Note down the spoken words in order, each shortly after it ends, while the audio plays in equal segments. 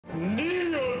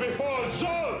Kneel before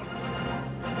Zod!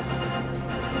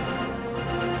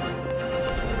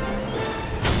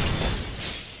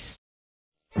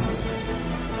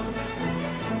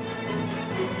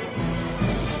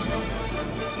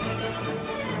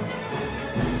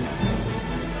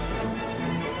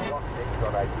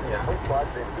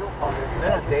 They're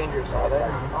not dangerous, are they?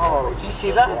 Oh, did you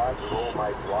see that?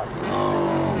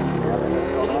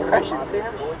 Did he crash into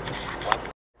him?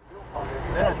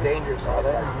 They're not dangerous, are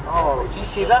they? Oh, did you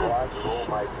see that?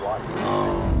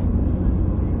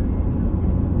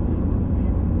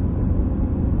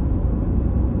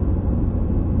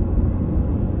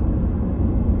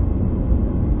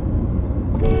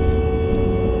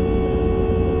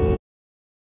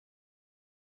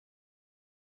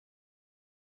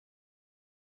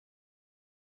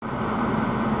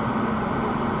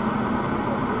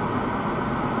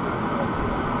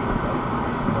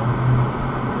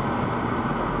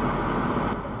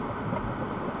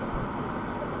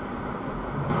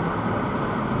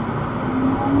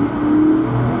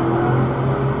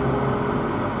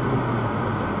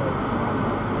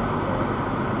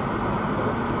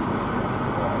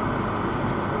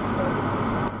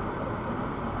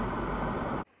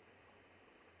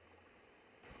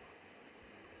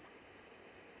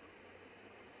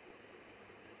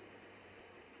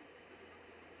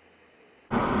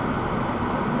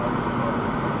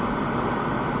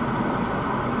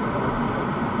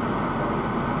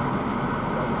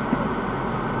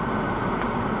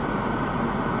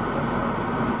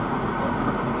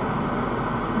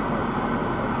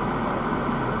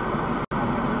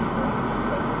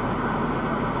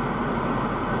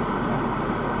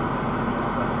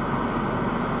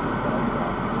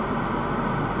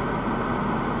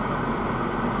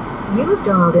 You have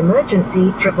dialed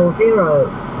emergency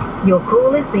 000. Your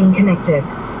call is being connected.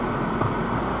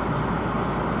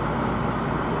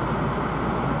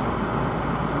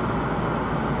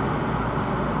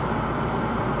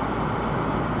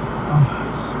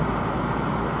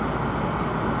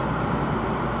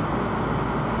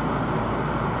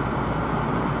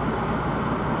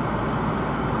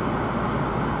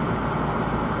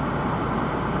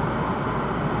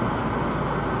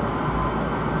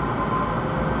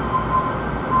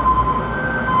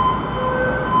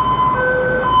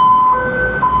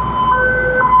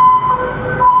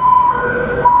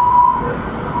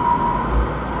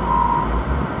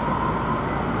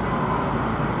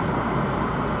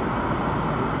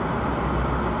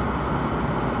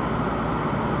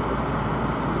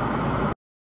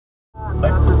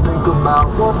 About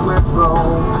what went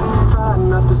wrong, trying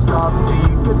not to stop till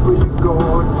you get where you're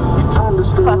going. You're trying to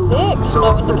stay Classic,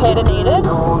 no indicator needed.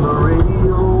 On the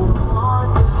radio.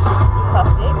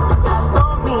 Classic. That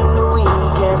don't mean that we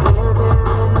can't live it.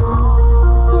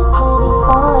 Get ready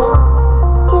for it.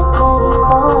 Get ready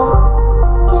for it.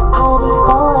 Get ready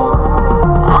for it.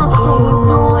 I came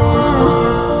to win.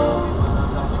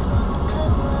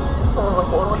 Oh my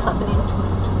god, what's happening?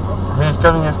 He's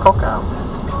getting his cock out.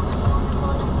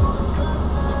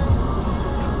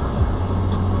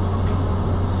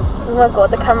 Oh my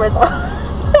god, the camera's on.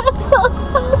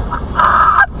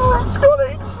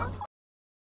 Scotty!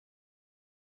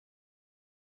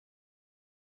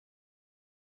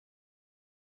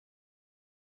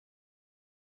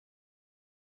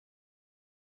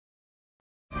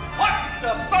 What the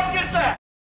fuck is that?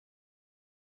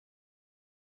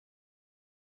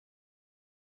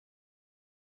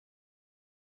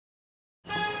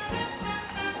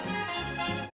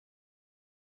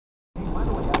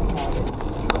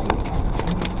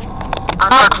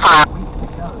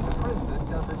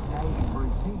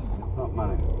 Not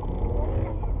money.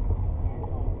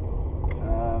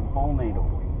 Ball needle.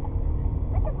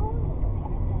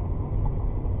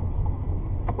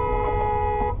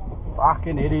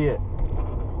 Fucking idiot.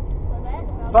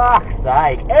 Fuck's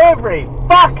sake. Every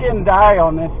fucking day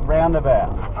on this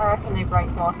roundabout. I reckon they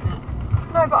break lost it.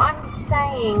 No, but I'm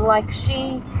saying, like,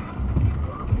 she...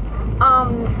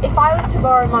 if I was to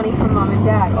borrow money from mum and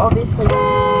dad, obviously...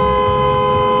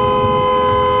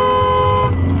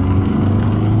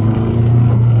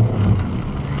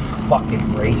 Fucking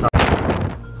retard.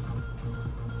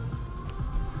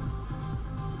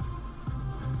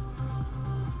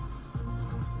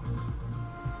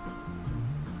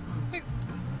 Hey,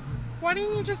 why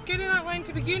didn't you just get in that lane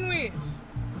to begin with?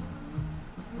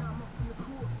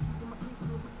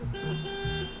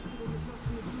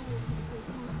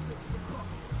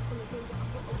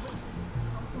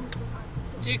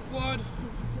 Dickwad.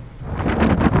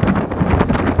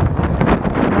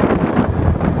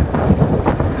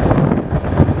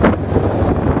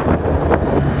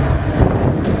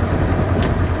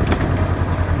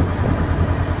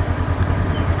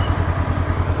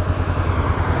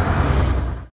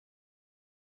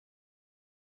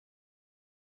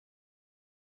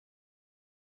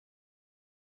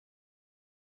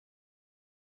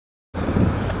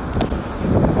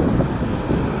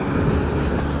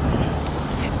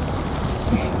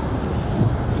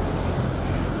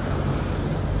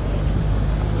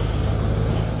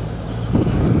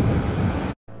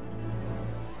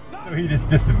 just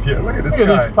disappeared. Look at this Look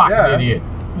guy. at this fucking idiot.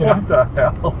 You know? What the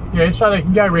hell? Yeah, so they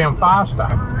can go round faster.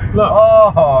 Look.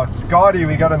 Oh, Scotty,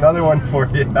 we got another one for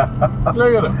you. Look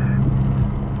at him.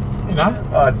 You know?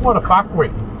 What a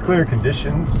fuckwit. Clear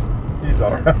conditions. He's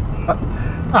alright.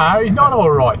 No, he's not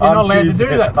alright. You're not allowed to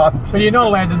do that. I'm But you're not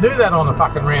allowed to do that on the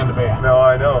fucking roundabout. No,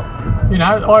 I know. You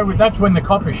know, that's when the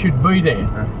coppers should be there.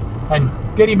 And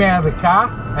get him out of the car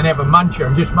and have a muncher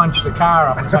and just munch the car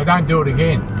up and say, don't do it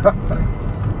again.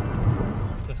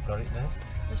 Just got it now.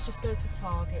 Let's just go to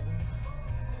Target.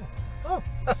 Oh,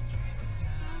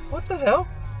 what the hell?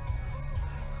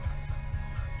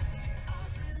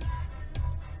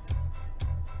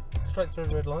 Straight through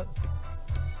the red light.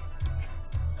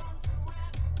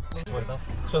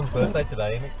 It's John's birthday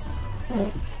today, isn't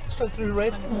it? Straight through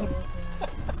red.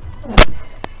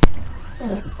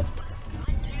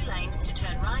 2 lanes to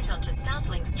turn right onto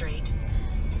Southlink Street.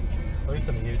 Oh, he's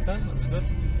on a U-turn. That's good.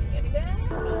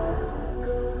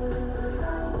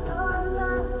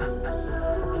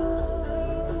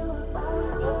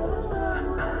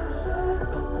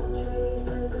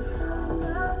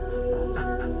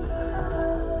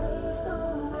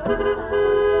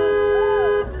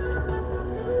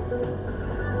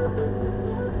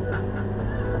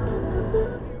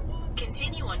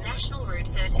 Continue on National Route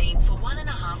 13 for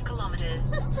 1.5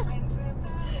 kilometres.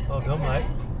 Well done, mate.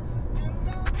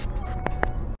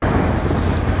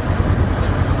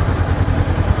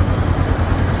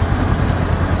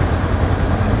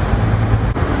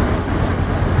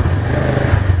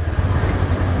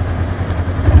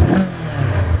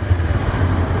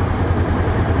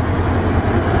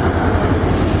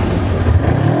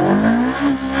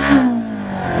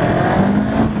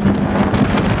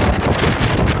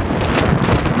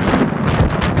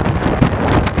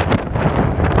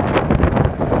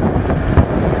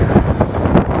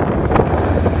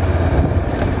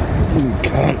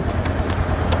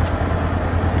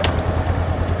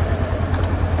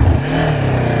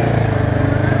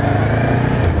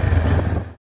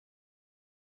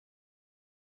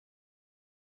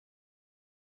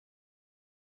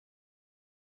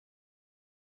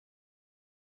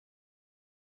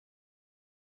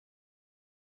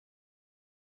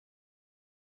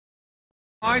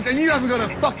 And you haven't got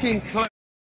a fucking clue.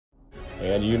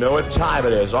 And you know what time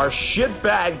it is. Our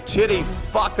shitbag titty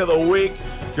fuck of the week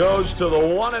goes to the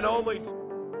one and only...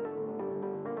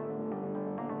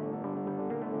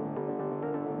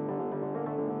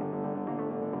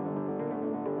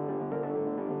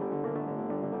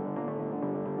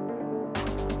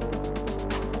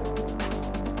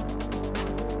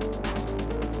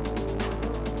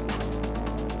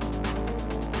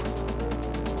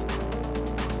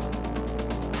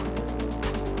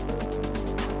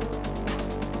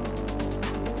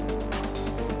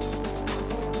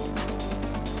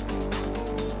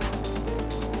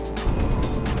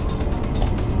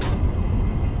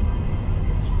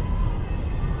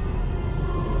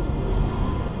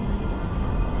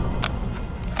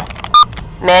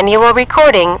 Manual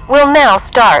recording will now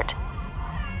start.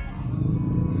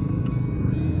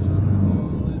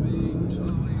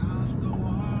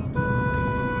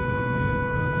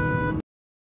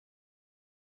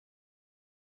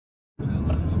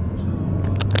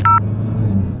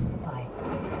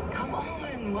 Come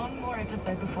on, one more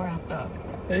episode before I stop.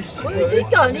 Where's he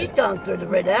gone? He's gone through the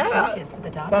red arrow.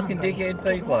 Fucking dickhead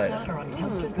P-plater.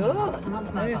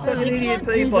 Fucking idiot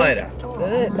P-plater.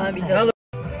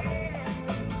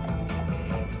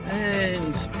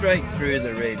 And straight through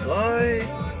the red light.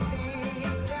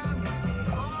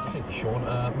 Thank you, Sean.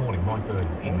 Morning, Mike Bird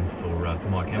in for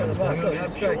Mike Hammond this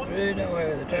morning. Straight through, don't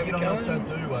worry about the traffic cone. Don't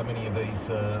do many of these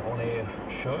on-air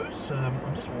shows.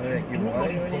 I'm just wondering, has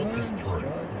anybody thought this through?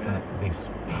 This.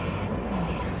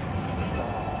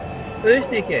 Who's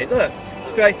dickhead? Look,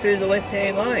 straight through the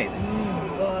left-hand lane.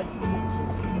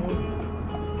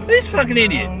 This fucking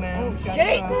idiot.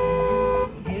 Jake.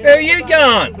 Where are you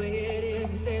going?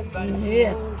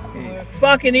 Yeah. You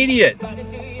fucking idiot.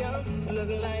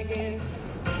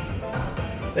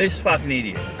 This fucking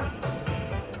idiot.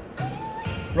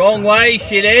 Wrong way,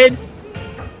 shithead.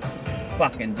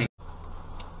 Fucking dick.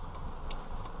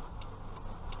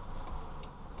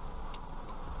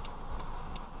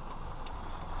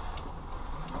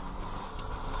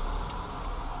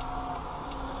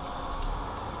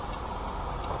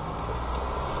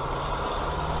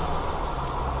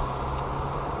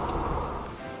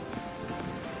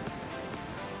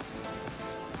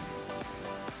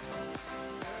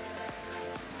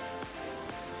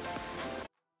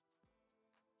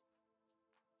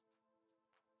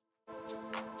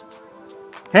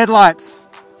 Headlights.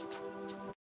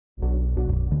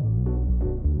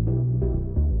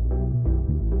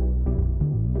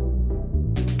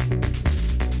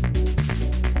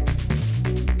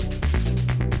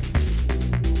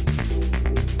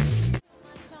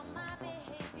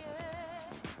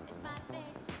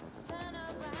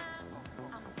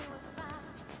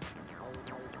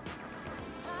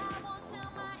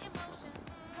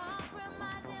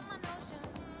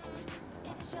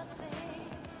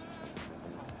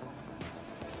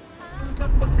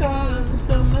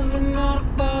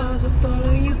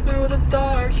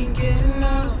 can't get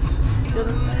enough. You're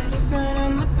the medicine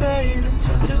and the pain that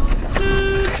you do.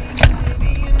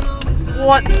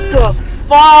 What the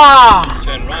fuck?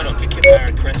 Turn right onto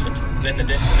Kipara Crescent, then the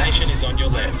destination is on your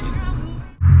left.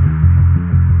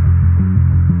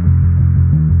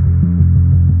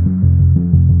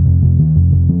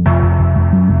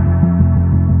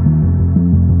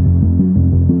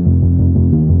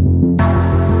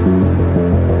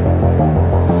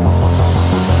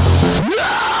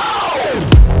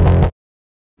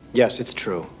 Yes, it's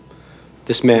true.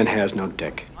 This man has no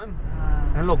dick.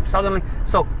 And look, suddenly,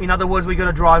 so in other words, we got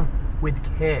to drive with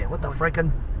care. What the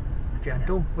frickin'?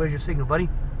 Gentle, where's your signal, buddy?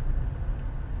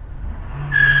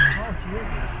 Oh,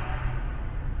 Jesus.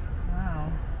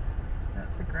 Wow.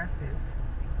 That's aggressive.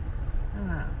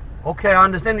 Okay, I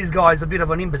understand this guy's a bit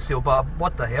of an imbecile, but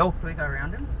what the hell? Can we go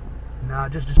around him? Nah,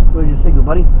 just where's your signal,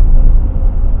 buddy?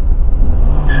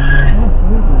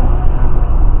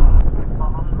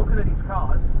 I'm looking at his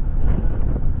cars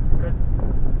that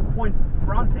point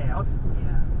front out,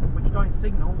 which don't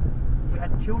signal. We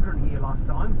had children here last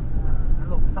time. And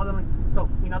look, suddenly, so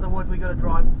in other words, we got to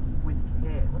drive with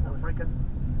care. What the frickin'?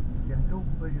 Gentle,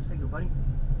 where's your signal, buddy?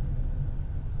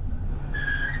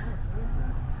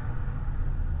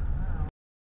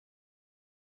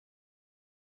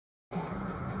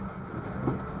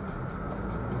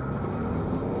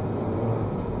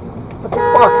 What the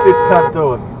fuck's this cunt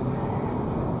doing?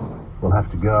 We'll have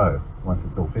to go once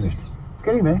it's all finished. It's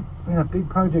getting there. It's been a big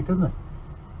project, isn't it?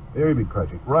 Very big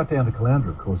project. Right down to Caloundra,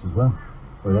 of course, as well.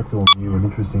 Well, that's all new and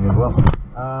interesting as well.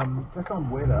 Just on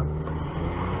weather, we're really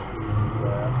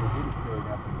stirring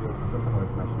up and dealing with some more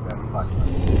information about the cyclone.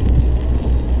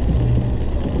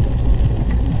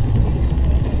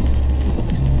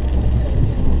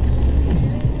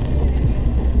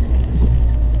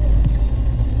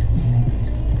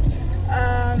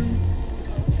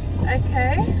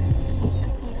 Okay.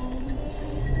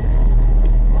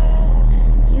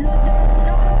 You don't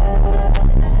know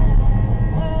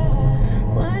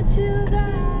what you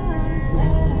got.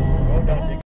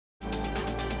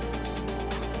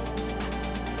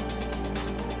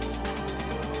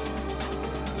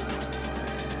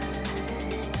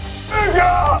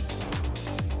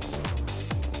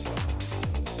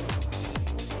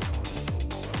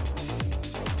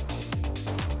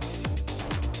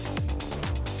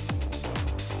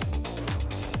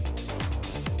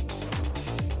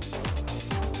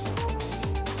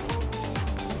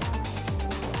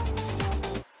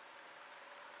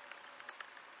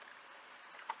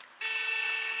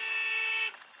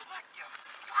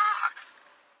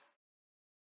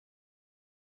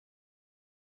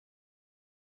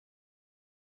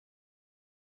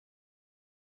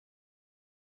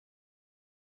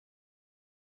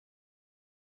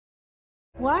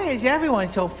 Why is everyone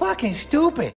so fucking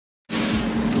stupid? What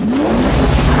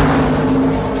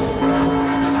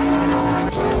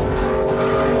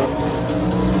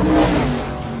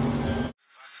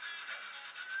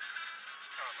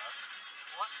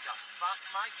the fuck,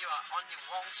 mate? You are on the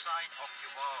wrong side of the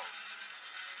wall.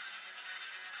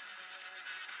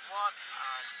 What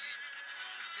are you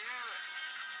doing?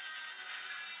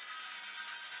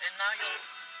 And now you're...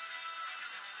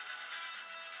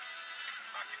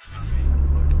 Fucking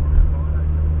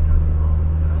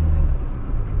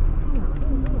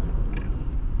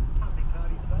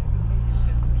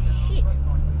Shit.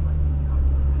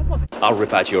 I'll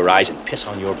rip out your eyes and piss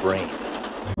on your brain.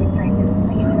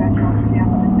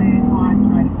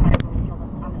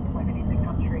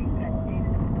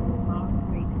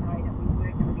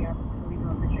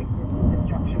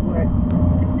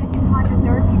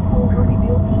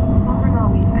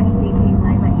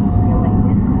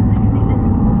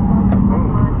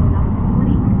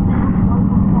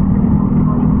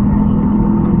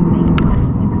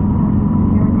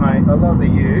 I love the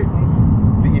ute,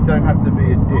 but you don't have to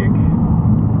be a dick.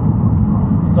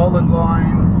 Solid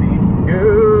lines,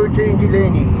 no changy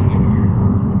laney.